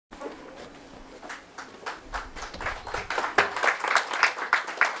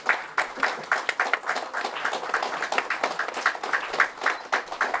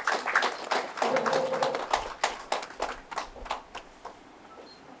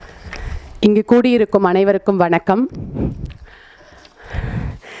இங்கு கூடியிருக்கும் அனைவருக்கும் வணக்கம்.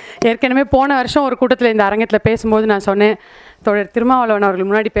 ஏற்கனவே போன வருஷம் ஒரு கூட்டத்தில் இந்த அரங்கத்தில் பேசும்போது நான் சொன்னேன், தோழர் திருமாவளவன் அவர்கள்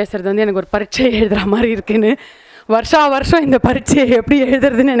முன்னாடி பேசுகிறது வந்து எனக்கு ஒரு பரீட்சை எழுதுகிற மாதிரி இருக்குன்னு. வருஷம் இந்த பரீட்சையை எப்படி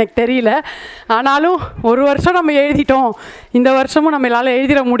எழுதுறதுன்னு எனக்கு தெரியல. ஆனாலும் ஒரு வருஷம் நம்ம எழுதிட்டோம், இந்த வருஷமும் நம்மளால்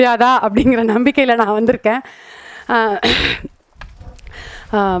எழுதிட முடியாதா அப்படிங்கிற நம்பிக்கையில் நான் வந்திருக்கேன்.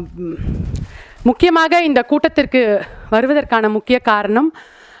 முக்கியமாக இந்த கூட்டத்திற்கு வருவதற்கான முக்கிய காரணம்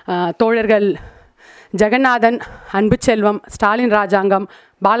தோழர்கள் ஜெகநாதன், அன்புச்செல்வம், ஸ்டாலின் ராஜாங்கம்,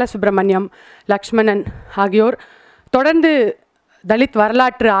 பாலசுப்ரமணியம், லக்ஷ்மணன் ஆகியோர் தொடர்ந்து தலித்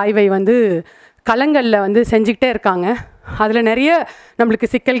வரலாற்று ஆய்வை வந்து களங்களில் செஞ்சுக்கிட்டே இருக்காங்க. அதில் நிறைய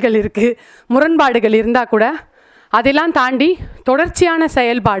நம்மளுக்கு சிக்கல்கள் இருக்குது, முரண்பாடுகள் இருந்தால் கூட அதெல்லாம் தாண்டி தொடர்ச்சியான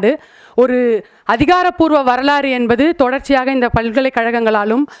செயல்பாடு, ஒரு அதிகாரப்பூர்வ வரலாறு என்பது தொடர்ச்சியாக இந்த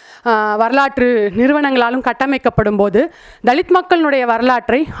பல்கலைக்கழகங்களாலும் வரலாற்று நிறுவனங்களாலும் கட்டமைக்கப்படும் போது தலித் மக்களுடைய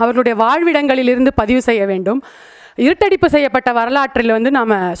வரலாற்றை அவர்களுடைய வாழ்விடங்களிலிருந்து பதிவு செய்ய வேண்டும். இருட்டடிப்பு செய்யப்பட்ட வரலாற்றில்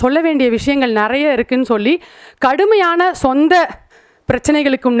நாம் சொல்ல வேண்டிய விஷயங்கள் நிறைய இருக்குன்னு சொல்லி கடுமையான சொந்த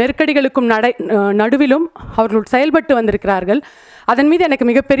பிரச்சனைகளுக்கும் நெருக்கடிகளுக்கும் நடுவிலும் அவர்கள் செயல்பட்டு வந்திருக்கிறார்கள். அதன் மீது எனக்கு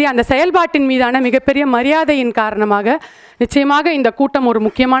மிகப்பெரிய அந்த செயல்பாட்டின் மீதான மிகப்பெரிய மரியாதையின் காரணமாக நிச்சயமாக இந்த கூட்டம் ஒரு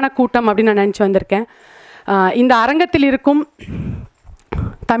முக்கியமான கூட்டம் அப்படின்னு நான் நினச்சி வந்திருக்கேன். இந்த அரங்கத்தில் இருக்கும்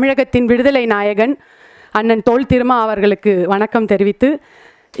தமிழகத்தின் விடுதலை நாயகன் அண்ணன் தோல் திருமா அவர்களுக்கு வணக்கம் தெரிவித்து,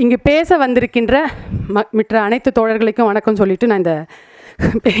 இங்கு பேச வந்திருக்கின்ற மற்ற அனைத்து தோழர்களுக்கும் வணக்கம் சொல்லிவிட்டு நான் இந்த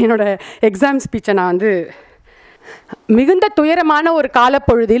என்னோட எக்ஸாம் ஸ்பீச்சை நான் மிகுந்த துயரமான ஒரு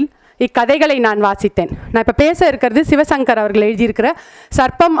காலப்பொழுதில் இக்கதைகளை நான் வாசித்தேன். நான் இப்போ பேச இருக்கிறது சிவசங்கர் அவர்கள் எழுதியிருக்கிற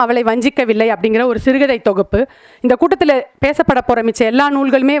சர்ப்பம் அவளை வஞ்சிக்கவில்லை அப்படிங்கிற ஒரு சிறுகதை தொகுப்பு. இந்த கூட்டத்தில் பேசப்பட போகிற மிச்ச எல்லா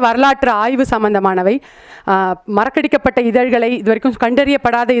நூல்களுமே வரலாற்று ஆய்வு சம்பந்தமானவை. மறக்கடிக்கப்பட்ட இதழ்களை, இதுவரைக்கும்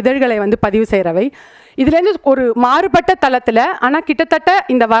கண்டறியப்படாத இதழ்களை பதிவு செய்கிறவை. இதுலேருந்து ஒரு மாறுபட்ட தளத்தில் ஆனால் கிட்டத்தட்ட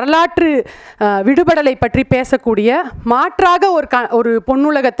இந்த வரலாற்று விடுபடலை பற்றி பேசக்கூடிய, மாற்றாக ஒரு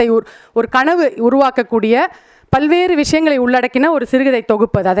பொன்னுலகத்தை ஒரு கனவு உருவாக்கக்கூடிய பல்வேறு விஷயங்களை உள்ளடக்கின ஒரு சிறுகதை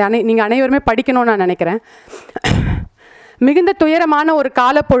தொகுப்பு. அதை நீங்கள் அனைவருமே படிக்கணும்னு நான் நினைக்கிறேன். மிகுந்த துயரமான ஒரு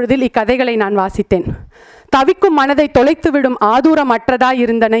காலப்பொழுதில் இக்கதைகளை நான் வாசித்தேன். தவிக்கும் மனதை தொலைத்துவிடும் ஆதூரமற்றதாய்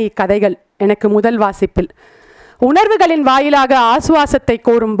இருந்தன இக்கதைகள் எனக்கு முதல் வாசிப்பில். உணர்வுகளின் வாயிலாக ஆசுவாசத்தை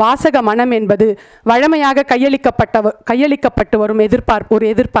கோரும் வாசக மனம் என்பது வழமையாக கையளிக்கப்பட்டு வரும்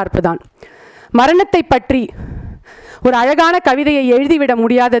எதிர்பார்ப்பு தான். மரணத்தை பற்றி ஒரு அழகான கவிதையை எழுதிவிட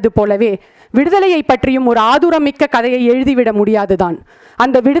முடியாதது போலவே விடுதலையை பற்றியும் ஒரு ஆதுரமிக்க கதையை எழுதிவிட முடியாதுதான்.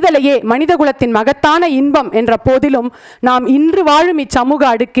 அந்த விடுதலையே மனிதகுலத்தின் மகத்தான இன்பம் என்ற போதிலும் நாம் இன்று வாழும் இச்சமூக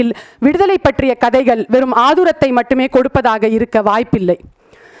அடுக்கில் விடுதலை பற்றிய கதைகள் வெறும் ஆதுரத்தை மட்டுமே கொடுப்பதாக இருக்க வாய்ப்பில்லை.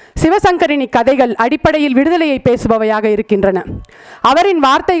 சிவசங்கரின் இக்கதைகள் அடிப்படையில் விடுதலையை பேசுபவையாக இருக்கின்றன. அவரின்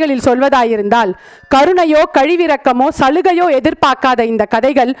வார்த்தைகளில் சொல்வதாயிருந்தால், கருணையோ கழிவிறக்கமோ சலுகையோ எதிர்பார்க்காத இந்த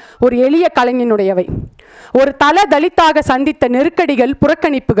கதைகள் ஒரு எளிய கலைஞனுடையவை. ஒரு தல தலித்தாக சந்தித்த நெருக்கடிகள்,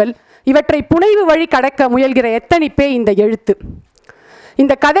 புறக்கணிப்புகள், இவற்றை புனைவு வழி கடக்க முயல்கிற எத்தனிப்பே இந்த எழுத்து.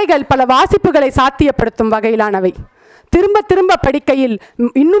 இந்த கதைகள் பல வாசிப்புகளை சாத்தியப்படுத்தும் வகையிலானவை. திரும்ப திரும்ப படிக்கையில்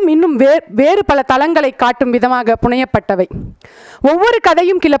இன்னும் வேறு பல தளங்களை காட்டும் விதமாக புனையப்பட்டவை. ஒவ்வொரு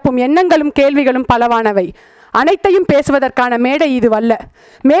கதையும் கிளப்பும் எண்ணங்களும் கேள்விகளும் பலவானவை. அனைத்தையும் பேசுவதற்கான மேடை இதுவல்ல.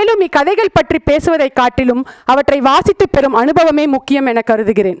 மேலும் இக்கதைகள் பற்றி பேசுவதை காட்டிலும் அவற்றை வாசித்து பெறும் அனுபவமே முக்கியம் என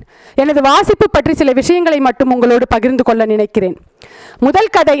கருதுகிறேன். எனது வாசிப்பு பற்றி சில விஷயங்களை மட்டும் உங்களோடு பகிர்ந்து கொள்ள நினைக்கிறேன்.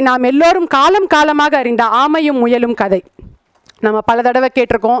 முதல் கதை நாம் எல்லோரும் காலமாக அறிந்த ஆமையும் முயலும் கதை. நம்ம பல தடவை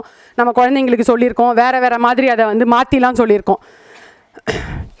கேட்டிருக்கோம், நம்ம குழந்தைங்களுக்கு சொல்லியிருக்கோம், வேறு மாதிரி அதை மாற்றிலாம் சொல்லியிருக்கோம்.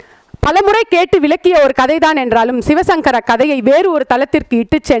 பலமுறை கேட்டு விளக்கிய ஒரு கதை தான் என்றாலும் சிவசங்கர கதையை வேறு ஒரு தளத்திற்கு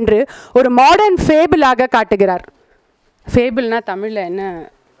இட்டு சென்று ஒரு மாடர்ன் ஃபேபிளாக காட்டுகிறார். ஃபேபிள்னா தமிழில் என்ன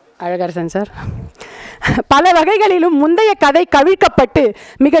அழகரசன் சார்? பல வகைகளிலும் முந்தைய கதை கவிழ்க்கப்பட்டு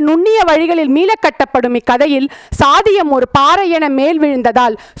மிக நுண்ணிய வழிகளில் மீள கட்டப்படும் இக்கதையில் சாதியம் ஒரு பாறை என மேல்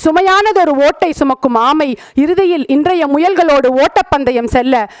விழுந்ததால் சுமையானதொரு ஓட்டை சுமக்கும் ஆமை இறுதியில் இன்றைய முயல்களோடு ஓட்டப்பந்தயம்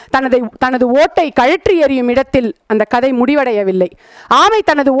செல்ல தனது ஓட்டை கழற்றி எறியும் இடத்தில் அந்த கதை முடிவடையவில்லை. ஆமை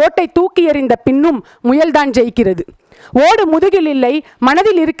தனது ஓட்டை தூக்கி எறிந்த பின்னும் முயல்தான் ஜெயிக்கிறது. ஓடு முதுகில் இல்லை,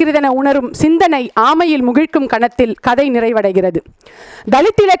 மனதில் இருக்கிறதென உணரும் சிந்தனை ஆமையில் முகிழ்க்கும் கணத்தில் கதை நிறைவடைகிறது.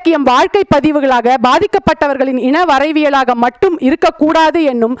 தலித் இலக்கியம் வாழ்க்கை பதிவுகளாக பாதிக்கப்பட்டவர்களின் இன வரைவியலாக மட்டும் இருக்கக்கூடாது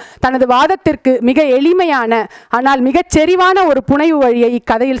என்னும் தனது வாதத்திற்கு மிக எளிமையான ஆனால் மிகச் செறிவான ஒரு புனைவு வழியை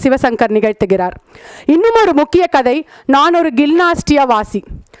இக்கதையில் சிவசங்கர் நிகழ்த்துகிறார். இன்னும் ஒரு முக்கிய கதை நான் ஒரு கில்னாஸ்டியா வாசி.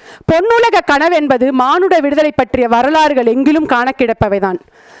 பொன்னுலக கனவென்பது மானுட விடுதலை பற்றிய வரலாறுகள் எங்கிலும் காண கிடப்பவைதான்.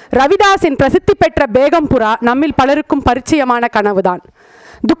 ரவிதாஸின் பிரசித்தி பெற்ற பேகம்புரா நம்மில் பலருக்கும் பரிச்சயமான கனவுதான்.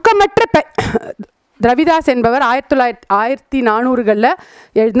 துக்கமற்ற ரவிதாஸ் என்பவர் 1400களில்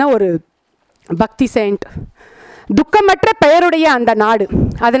எழுதின ஒரு பக்தி செயின்ட். துக்கமற்ற பெயருடைய அந்த நாடு,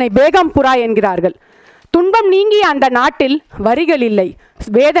 அதனை பேகம்புரா என்கிறார்கள். துன்பம் நீங்கிய அந்த நாட்டில் வரிகள் இல்லை,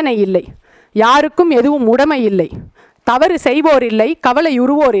 வேதனை இல்லை, யாருக்கும் எதுவும் உடைமை இல்லை, தவறு செய்வோர் இல்லை,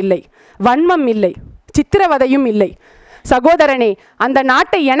 கவலையுறுவோர் இல்லை, வன்மம் இல்லை, சித்திரவதையும் இல்லை. சகோதரனே, அந்த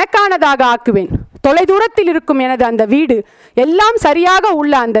நாட்டை எனக்கானதாக ஆக்குவேன். தொலைதூரத்தில் இருக்கும் எனது அந்த வீடு, எல்லாம் சரியாக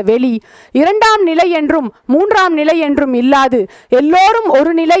உள்ள அந்த வெளி, 2ஆம் நிலை என்றும் 3ஆம் நிலை என்றும் இல்லாது எல்லோரும்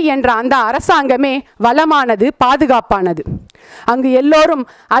ஒரு நிலை என்ற அந்த அரசாங்கமே வளமானது, பாதுகாப்பானது. அங்கு எல்லோரும்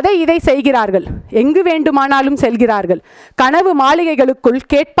அதை இதை செய்கிறார்கள், எங்கு வேண்டுமானாலும் செல்கிறார்கள், கனவு மாளிகைகளுக்குள்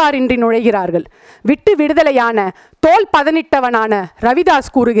கேட்பாரின்றி நுழைகிறார்கள். விட்டு விடுதலையான தோல் பதனிட்டவனான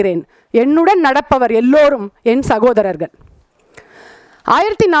ரவிதாஸ் கூறுகிறேன், என்னுடன் நடப்பவர் எல்லோரும் என் சகோதரர்கள்.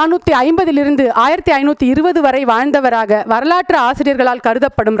 1450 1520 வரை வாழ்ந்தவராக வரலாற்று ஆசிரியர்களால்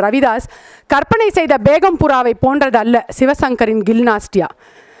கருதப்படும் ரவிதாஸ் கற்பனை செய்த பேகம்புராவை போன்றதல்ல சிவசங்கரின் கில்னாஸ்டியா.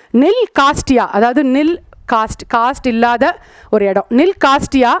 நில் காஸ்டியா, அதாவது நில் காஸ்ட் இல்லாத ஒரு இடம், நில்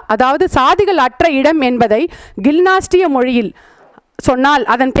காஸ்டியா, அதாவது சாதிகள் அற்ற இடம் என்பதை கில்னாஸ்டிய மொழியில் சொன்னால்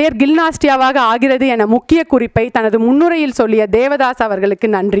அதன் பெயர் கில்னாஸ்டியாவாக ஆகிறது என முக்கிய குறிப்பை தனது முன்னுரையில் சொல்லிய தேவதாஸ் அவர்களுக்கு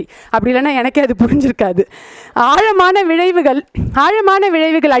நன்றி. அப்படி இல்லைன்னா எனக்கே அது புரிஞ்சிருக்காது. ஆழமான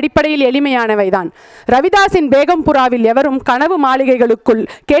விளைவுகள் அடிப்படையில் எளிமையானவைதான். ரவிதாஸின் பேகம்புராவில் எவரும் கனவு மாளிகைகளுக்குள்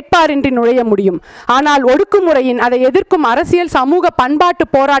கேட்பாரின்றி நுழைய முடியும். ஆனால் ஒடுக்குமுறையின் அதை எதிர்க்கும் அரசியல் சமூக பண்பாட்டு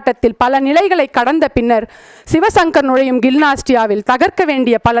போராட்டத்தில் பல நிலைகளை கடந்த பின்னர் சிவசங்கர் நுழையும் கில்னாஸ்டியாவில் தகர்க்க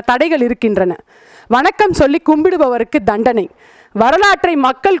வேண்டிய பல தடைகள் இருக்கின்றன. வணக்கம் சொல்லி கும்பிடுபவருக்கு தண்டனை, வரலாற்றை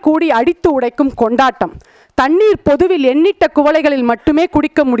மக்கள் கூடி அடித்து உடைக்கும் கொண்டாட்டம், தண்ணீர் பொதுவில் எண்ணிட்ட குவளைகளில் மட்டுமே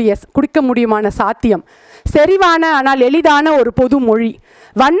குடிக்க முடியுமான சாத்தியம், செறிவான ஆனால் எளிதான ஒரு பொது மொழி,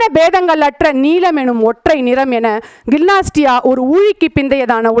 வண்ண பேதங்கள் அற்ற நீலம் எனும் ஒற்றை நிறம் என கில்னாஸ்டியா ஒரு ஊழிக்கு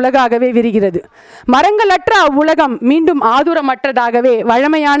பிந்தையதான உலகாகவே விரிகிறது. மரங்களற்ற அவ்வுலகம் மீண்டும் ஆதுரமற்றதாகவே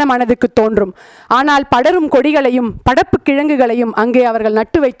வழமையான மனதுக்கு தோன்றும். ஆனால் படரும் கொடிகளையும் படப்பு கிழங்குகளையும் அங்கே அவர்கள்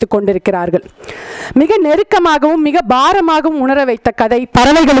நட்டு வைத்துக் கொண்டிருக்கிறார்கள். மிக நெருக்கமாகவும் மிக பாரமாகவும் உணர வைத்த கதை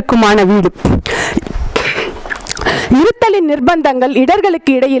பறவைகளுக்குமான வீடு. இருத்தலின் நிர்பந்தங்கள்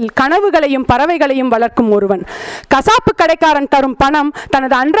இடர்களுக்கு இடையில் கனவுகளையும் பறவைகளையும் வளர்க்கும் ஒருவன். கசாப்பு கடைக்காரன் தரும் பணம்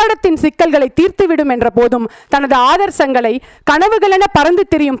தனது அன்றாடத்தின் சிக்கல்களை தீர்த்துவிடும் என்ற போதும் தனது ஆதர்சங்களை கனவுகளென பறந்து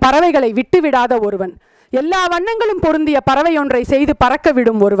திரியும் பறவைகளை விட்டுவிடாத ஒருவன். எல்லா வண்ணங்களும் பொருந்திய பறவை ஒன்றை செய்து பறக்க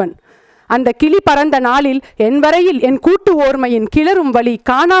விடும் ஒருவன். அந்த கிளி பறந்த நாளில் என் வரையில் என் கூட்டு ஓர்மையின் கிளறும் வழி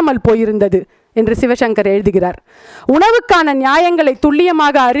காணாமல் போயிருந்தது என்று சிவசங்கர் எழுதுகிறார். உணவுக்கான நியாயங்களை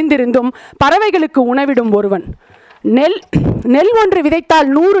துல்லியமாக அறிந்திருந்தும் பறவைகளுக்கு உணவிடும் ஒருவன். நெல் ஒன்று விதைத்தால்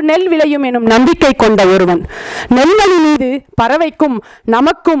 100 நெல் விளையும் எனும் நம்பிக்கை கொண்ட ஒருவன். நெல்மணி மீது பறவைக்கும்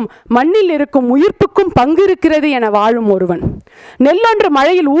நமக்கும் மண்ணில் இருக்கும் உயிர்ப்புக்கும் பங்கு இருக்கிறது என வாழும் ஒருவன். நெல்லொன்று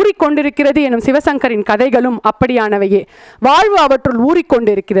மழையில் ஊறிக்கொண்டிருக்கிறது எனும் சிவசங்கரின் கதைகளும் அப்படியானவையே. வாழ்வு அவற்றுள்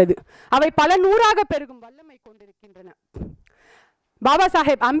ஊறிக்கொண்டிருக்கிறது. அவை பல நூறாக பெருகும் வல்லமை கொண்டிருக்கின்றன. பாபா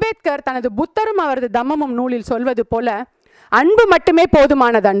சாஹேப் அம்பேத்கர் தனது புத்தரும் அவரது தம்மமும் நூலில் சொல்வது போல, அன்பு மட்டுமே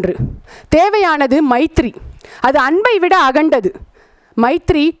போதுமானதன்று, தேவையானது மைத்ரி. அது அன்பை விட அகண்டது.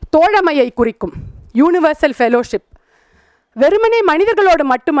 மைத்ரி தோழமையை குறிக்கும், யூனிவர்சல் ஃபெலோஷிப். வெறுமனே மனிதர்களோடு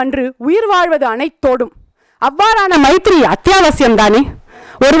மட்டுமன்று, உயிர் வாழ்வது அனைத்தோடும். அவ்வாறான மைத்ரி அத்தியாவசியம்தானே.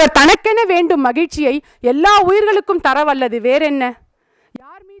 ஒருவர் தனக்கென வேண்டும் மகிழ்ச்சியை எல்லா உயிர்களுக்கும் தரவல்லது வேறென்ன?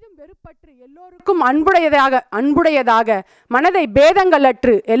 யார் மீதும் வெறுப்பற்று எல்லோருக்கும் அன்புடையதாக மனதை பேதங்கள்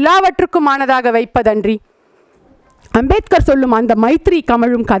அற்று எல்லாவற்றுக்குமானதாக வைப்பதன்றி. அம்பேத்கர் சொல்லும் அந்த மைத்ரி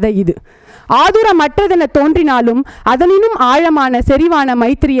கமழும் கதை இது. ஆதுரமற்றதென தோன்றினாலும் அதனினும் ஆழமான செறிவான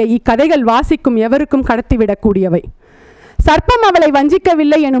மைத்திரியை இக்கதைகள் வாசிக்கும் எவருக்கும் கடத்திவிடக்கூடியவை. சர்ப்பம் அவளை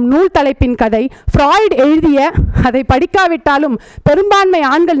வஞ்சிக்கவில்லை எனும் நூல் தலைப்பின் கதை ஃப்ராய்ட் எழுதிய, அதை படிக்காவிட்டாலும் பெரும்பான்மை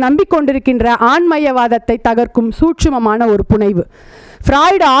ஆண்கள் நம்பிக்கொண்டிருக்கின்ற ஆண்மயவாதத்தை தகர்க்கும் சூட்சுமமான ஒரு புனைவு.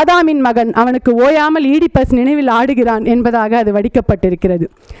 ஃப்ராய்டு ஆதாமின் மகன், அவனுக்கு ஓயாமல் ஈடிப்பஸ் நினைவில் ஆடுகிறான் என்பதாக அது வடிக்கப்பட்டிருக்கிறது.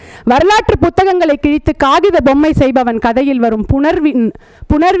 வரலாற்று புத்தகங்களை கிழித்து காகித பொம்மை செய்பவன் கதையில் வரும்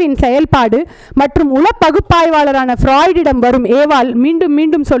புணர்வின் செயல்பாடு மற்றும் உளப்பகுப்பாய்வாளரான ஃப்ராய்டிடம் வரும் ஏவாள் மீண்டும்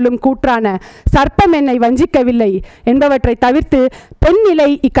மீண்டும் சொல்லும் கூற்றான சர்ப்பம் என்னை வஞ்சிக்கவில்லை என்பவற்றை தவிர்த்து பெண் நிலை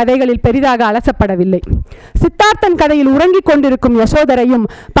இக்கதைகளில் பெரிதாக அலசப்படவில்லை. சித்தார்த்தன் கதையில் உறங்கிக் கொண்டிருக்கும் யசோதரையும்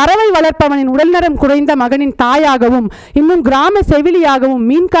பறவை வளர்ப்பவனின் உடல்நலம் குறைந்த மகனின் தாயாகவும் இன்னும் கிராம செவிலியாகவும்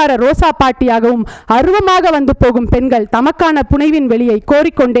மீன்கார ரோசா பாட்டியாகவும் அருவமாக வந்து போகும் பெண்கள் தமக்கான புனைவின் வெளியை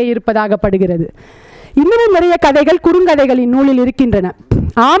கோரிக்கொண்டே இருப்பதாக படுகிறது. இன்னும் நிறைய கதைகள் குறுங்கதைகளின் நூலில் இருக்கின்றன.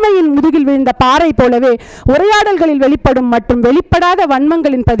 ஆமையின் முதுகில் விழுந்த பாறை போலவே உரையாடல்களில் வெளிப்படும் மற்றும் வெளிப்படாத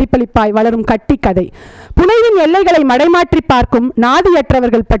வன்மங்களின் பிரதிபலிப்பாய் வளரும் கட்டி கதை. புனைவின் எல்லைகளை மடைமாற்றி பார்க்கும்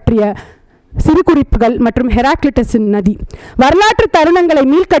நாதியற்றவர்கள் பற்றிய சிறு குறிப்புகள் மற்றும் ஹெராக்லிட்டஸின் நதி, வரலாற்று தருணங்களை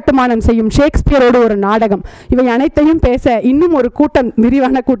மீள்கட்டுமானம் செய்யும் ஷேக்ஸ்பியரோடு ஒரு நாடகம், இவை அனைத்தையும் பேச இன்னும் ஒரு கூட்டம்,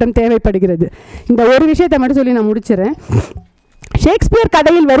 விரிவான கூட்டம் தேவைப்படுகிறது. இந்த ஒரு விஷயத்தை மட்டும் சொல்லி நான் முடிச்சிடறேன். ஷேக்ஸ்பியர்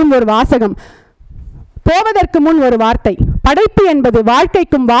கதையில் வரும் ஒரு வாசகம், போவதற்கு முன் ஒரு வார்த்தை. படைப்பு என்பது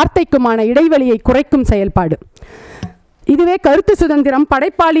வாழ்க்கைக்கும் வார்த்தைக்குமான இடைவெளியை குறைக்கும் செயல்பாடு. இதுவே கருத்து சுதந்திரம்,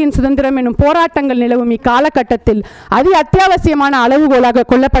 படைப்பாளியின் சுதந்திரம் எனும் போராட்டங்கள் நிலவும் இக்காலகட்டத்தில் அத்தியாவசியமான அளவுகோலாக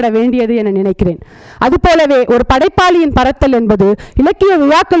கொள்ளப்பட வேண்டியது என நினைக்கிறேன். அதுபோலவே ஒரு படைப்பாளியின் பரத்தல் என்பது இலக்கிய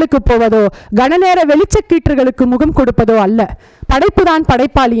விழாக்களுக்கு போவதோ கனநேர வெளிச்சக்கீற்றுகளுக்கு முகம் கொடுப்பதோ அல்ல. படைப்புதான்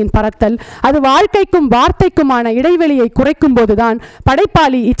படைப்பாளியின் பரத்தல். அது வாழ்க்கைக்கும் வார்த்தைக்குமான இடைவெளியை குறைக்கும் போதுதான்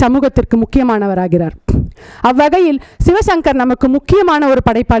படைப்பாளி இச்சமூகத்திற்கு முக்கியமானவராகிறார். அவ்வகையில் சிவசங்கர் நமக்கு முக்கியமான ஒரு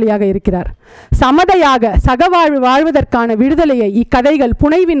படைப்பாளியாக இருக்கிறார். சமதையாக சகவாழ்வு வாழ்வதற்கான விடுதலையை இக்கதைகள்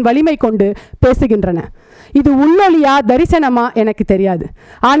புனைவின் வலிமை கொண்டு பேசுகின்றன. இது உள்ளொலியா தரிசனமா எனக்கு தெரியாது.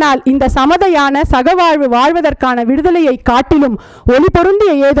 ஆனால் இந்த சமதையான சகவாழ்வு வாழ்வதற்கான விடுதலையை காட்டிலும் ஒளி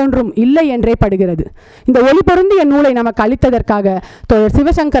பொருந்திய ஏதொன்றும் இல்லை என்றே படுகிறது. இந்த ஒளி பொருந்திய நூலை நமக்கு அளித்ததற்காக தோழர்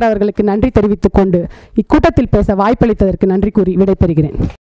சிவசங்கர் அவர்களுக்கு நன்றி தெரிவித்துக் கொண்டு இக்கூட்டத்தில் பேச வாய்ப்பளித்ததற்கு நன்றி கூறி விடைபெறுகிறேன்.